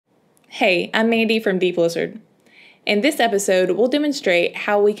Hey, I'm Mandy from DEEPLIZARD. In this episode, we'll demonstrate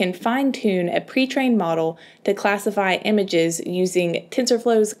how we can fine-tune a pre-trained model to classify images using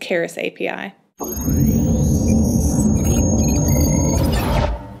TensorFlow's Keras API.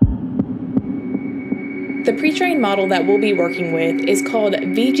 The pre-trained model that we'll be working with is called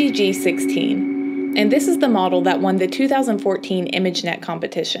VGG16, and this is the model that won the 2014 ImageNet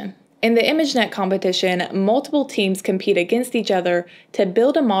competition. In the ImageNet competition, multiple teams compete against each other to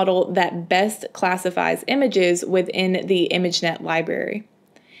build a model that best classifies images within the ImageNet library.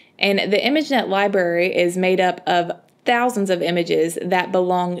 And the ImageNet library is made up of thousands of images that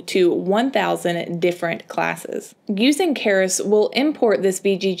belong to 1,000 different classes. Using Keras, we'll import this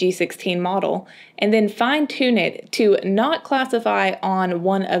VGG16 model and then fine-tune it to not classify on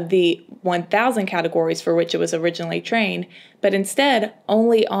one of the 1,000 categories for which it was originally trained, but instead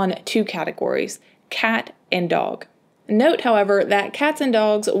only on two categories, cat and dog. Note, however, that cats and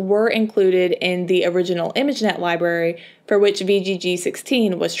dogs were included in the original ImageNet library for which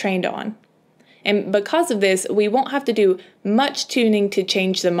VGG16 was trained on. And because of this, we won't have to do much tuning to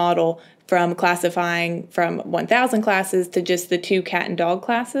change the model from classifying from 1,000 classes to just the two cat and dog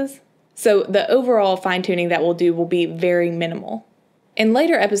classes. So the overall fine-tuning that we'll do will be very minimal. In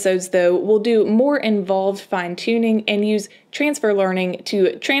later episodes, though, we'll do more involved fine-tuning and use transfer learning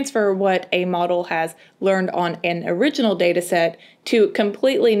to transfer what a model has learned on an original dataset to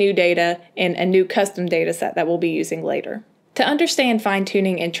completely new data in a new custom dataset that we'll be using later. To understand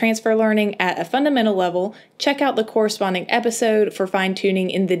fine-tuning and transfer learning at a fundamental level, check out the corresponding episode for fine-tuning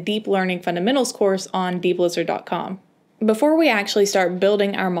in the Deep Learning Fundamentals course on DEEPLIZARD.com. Before we actually start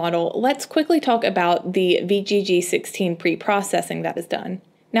building our model, let's quickly talk about the VGG16 pre-processing that is done.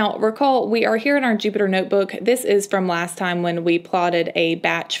 Now, recall, we are here in our Jupyter Notebook. This is from last time when we plotted a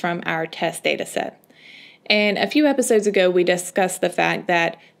batch from our test dataset. And a few episodes ago, we discussed the fact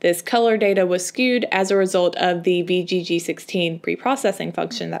that this color data was skewed as a result of the VGG16 pre-processing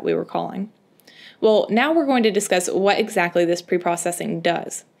function that we were calling. Well, now we're going to discuss what exactly this pre-processing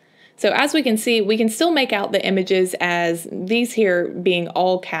does. So as we can see, we can still make out the images as these here being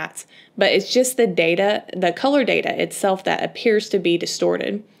all cats, but it's just the data, the color data itself, that appears to be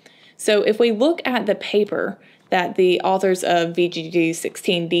distorted. So if we look at the paper that the authors of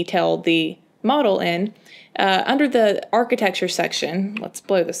VGG16 detailed the model in, under the architecture section, let's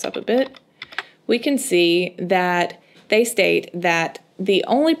blow this up a bit, we can see that they state that the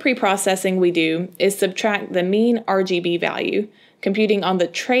only pre-processing we do is subtract the mean RGB value computed on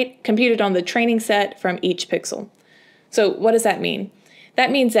the training set from each pixel. So what does that mean?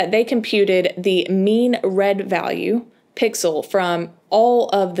 That means that they computed the mean red value pixel from all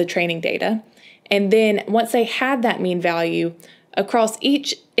of the training data, and then once they had that mean value, across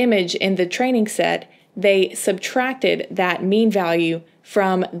each image in the training set, they subtracted that mean value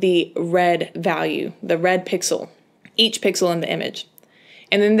from the red value, the red pixel, each pixel in the image.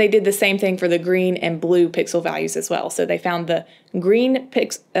 And then they did the same thing for the green and blue pixel values as well. So they found the mean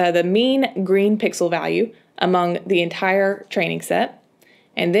green pixel value among the entire training set.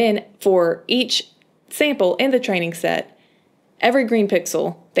 And then for each sample in the training set, every green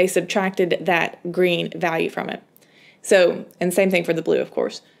pixel, they subtracted that green value from it. So, and same thing for the blue, of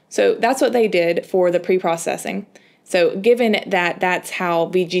course. So that's what they did for the pre-processing. So given that that's how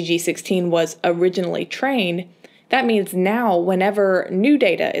VGG16 was originally trained, that means now whenever new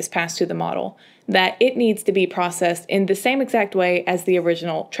data is passed to the model, that it needs to be processed in the same exact way as the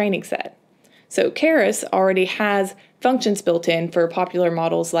original training set. So Keras already has functions built in for popular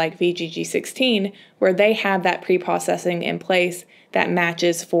models like VGG16, where they have that pre-processing in place that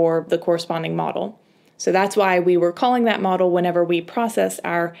matches for the corresponding model. So that's why we were calling that model whenever we processed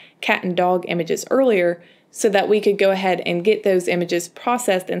our cat and dog images earlier, so that we could go ahead and get those images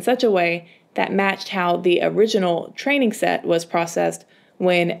processed in such a way that matched how the original training set was processed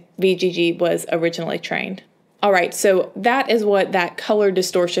when VGG was originally trained. All right, so that is what that color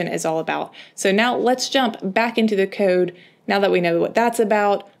distortion is all about. So now let's jump back into the code. Now that we know what that's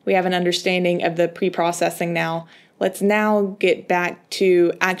about, we have an understanding of the pre-processing now. Let's now get back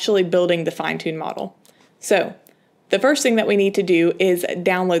to actually building the fine-tuned model. So the first thing that we need to do is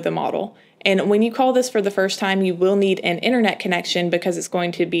download the model. And when you call this for the first time, you will need an internet connection because it's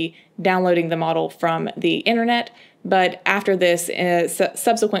going to be downloading the model from the internet. But after this,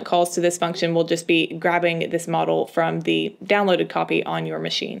 subsequent calls to this function will just be grabbing this model from the downloaded copy on your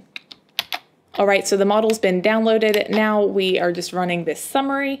machine. All right, so the model's been downloaded. Now we are just running this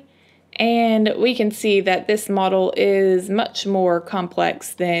summary, and we can see that this model is much more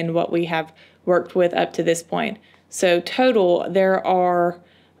complex than what we have worked with up to this point. So total, there are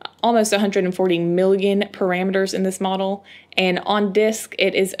almost 140 million parameters in this model, and on disk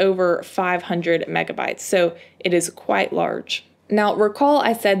it is over 500 megabytes, so it is quite large. Now recall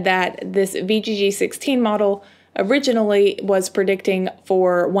I said that this VGG16 model originally was predicting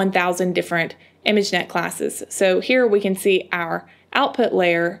for 1,000 different ImageNet classes. So here we can see our output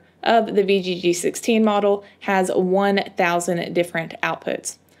layer of the VGG16 model has 1,000 different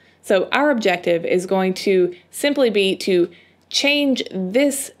outputs. So our objective is going to simply be to change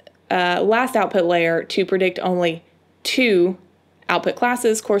this last output layer to predict only 2 output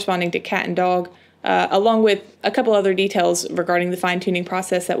classes corresponding to cat and dog, along with a couple other details regarding the fine-tuning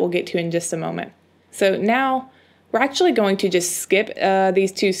process that we'll get to in just a moment. So now we're actually going to just skip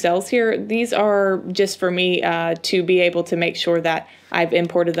these 2 cells here. These are just for me to be able to make sure that I've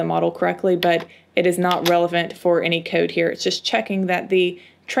imported the model correctly, but it is not relevant for any code here. It's just checking that the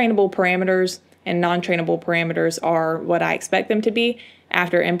trainable parameters and non-trainable parameters are what I expect them to be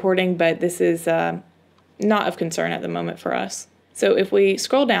after importing, but this is not of concern at the moment for us. So if we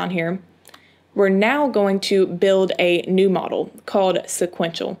scroll down here, we're now going to build a new model called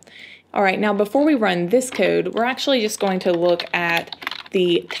sequential. All right, now before we run this code, we're actually just going to look at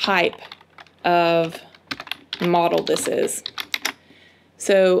the type of model this is.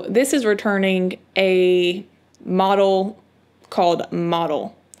 So this is returning a model called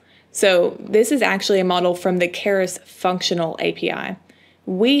model. So this is actually a model from the Keras functional API.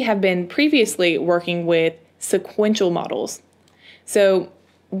 We have been previously working with sequential models. So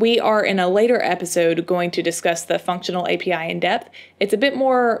we are in a later episode going to discuss the functional API in depth. It's a bit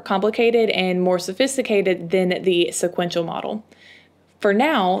more complicated and more sophisticated than the sequential model. For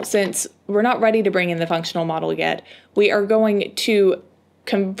now, since we're not ready to bring in the functional model yet, we are going to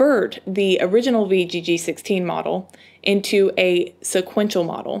convert the original VGG16 model into a sequential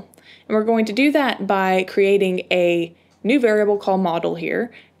model. And we're going to do that by creating a new variable called model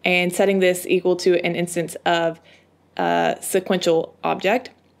here and setting this equal to an instance of a sequential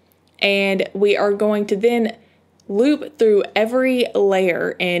object. And we are going to then loop through every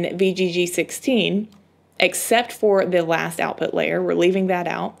layer in VGG16 except for the last output layer. We're leaving that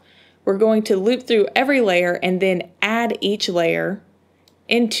out. We're going to loop through every layer and then add each layer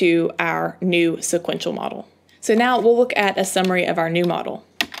into our new sequential model. So now we'll look at a summary of our new model.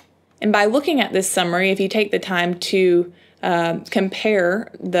 And by looking at this summary, if you take the time to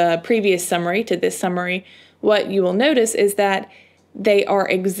compare the previous summary to this summary, what you will notice is that they are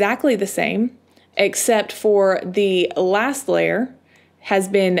exactly the same, except for the last layer has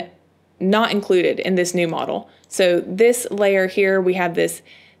been not included in this new model. So this layer here, we have this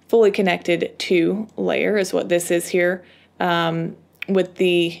fully connected 2 layer is what this is here, with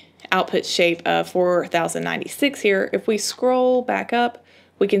the output shape of 4096 here. If we scroll back up,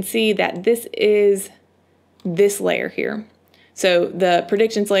 we can see that this is this layer here. So the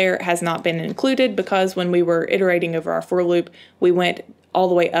predictions layer has not been included because when we were iterating over our for loop, we went all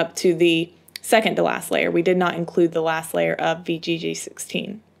the way up to the second to last layer. We did not include the last layer of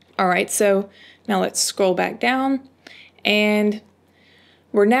VGG16. All right, so now let's scroll back down, and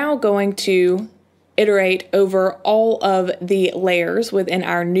we're now going to iterate over all of the layers within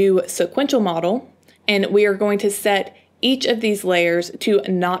our new sequential model, and we are going to set each of these layers to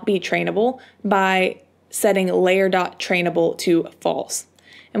not be trainable by setting layer.trainable to false.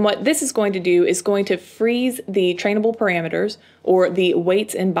 And what this is going to do is going to freeze the trainable parameters, or the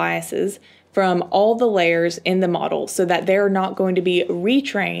weights and biases, from all the layers in the model so that they're not going to be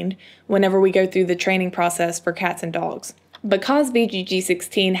retrained whenever we go through the training process for cats and dogs. Because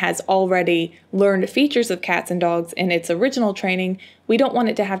VGG16 has already learned features of cats and dogs in its original training, we don't want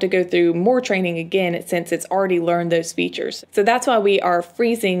it to have to go through more training again since it's already learned those features. So that's why we are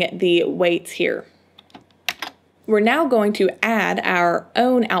freezing the weights here. We're now going to add our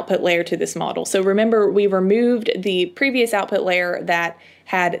own output layer to this model. So remember, we removed the previous output layer that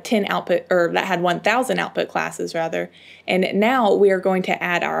had 1,000 output classes rather, and now we are going to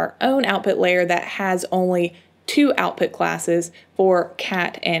add our own output layer that has only 2 output classes for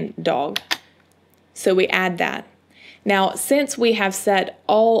cat and dog. So we add that. Now, since we have set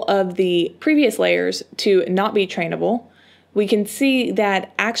all of the previous layers to not be trainable, we can see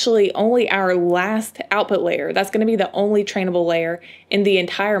that actually only our last output layer, that's going to be the only trainable layer in the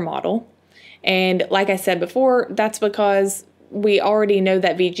entire model. And like I said before, that's because we already know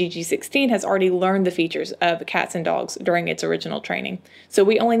that VGG16 has already learned the features of cats and dogs during its original training. So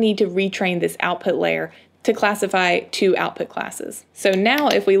we only need to retrain this output layer to classify 2 output classes. So now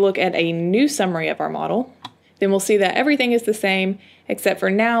if we look at a new summary of our model, then we'll see that everything is the same, except for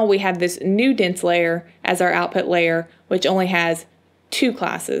now we have this new dense layer as our output layer, which only has 2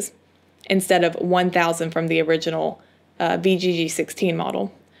 classes instead of 1,000 from the original VGG16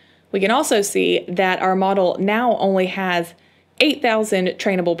 model. We can also see that our model now only has 8,000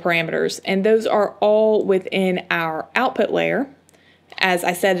 trainable parameters, and those are all within our output layer. As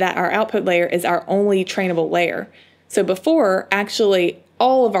I said, that our output layer is our only trainable layer. So before, actually,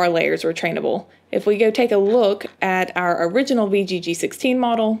 all of our layers were trainable. If we go take a look at our original VGG16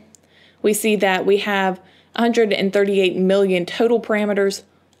 model, we see that we have 138 million total parameters,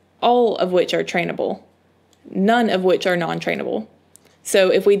 all of which are trainable, none of which are non-trainable.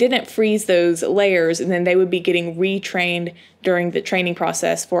 So if we didn't freeze those layers, then they would be getting retrained during the training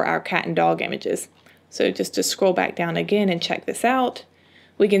process for our cat and dog images. So just to scroll back down again and check this out,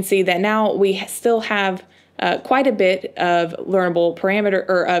 we can see that now we still have quite a bit of learnable parameter,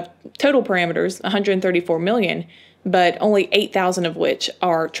 or of total parameters, 134 million, but only 8,000 of which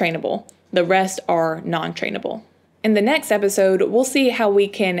are trainable. The rest are non-trainable. In the next episode, we'll see how we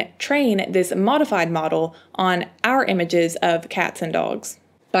can train this modified model on our images of cats and dogs.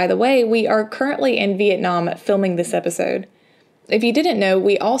 By the way, we are currently in Vietnam filming this episode. If you didn't know,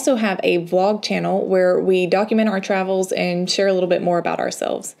 we also have a vlog channel where we document our travels and share a little bit more about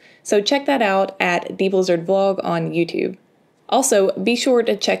ourselves. So check that out at DEEPLIZARD Vlog on YouTube. Also, be sure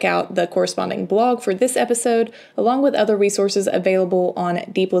to check out the corresponding blog for this episode, along with other resources available on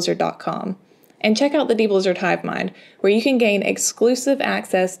DEEPLIZARD.com. And check out the DEEPLIZARD HIVEMIND, where you can gain exclusive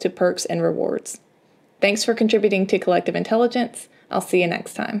access to perks and rewards. Thanks for contributing to collective intelligence. I'll see you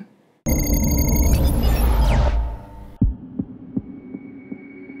next time.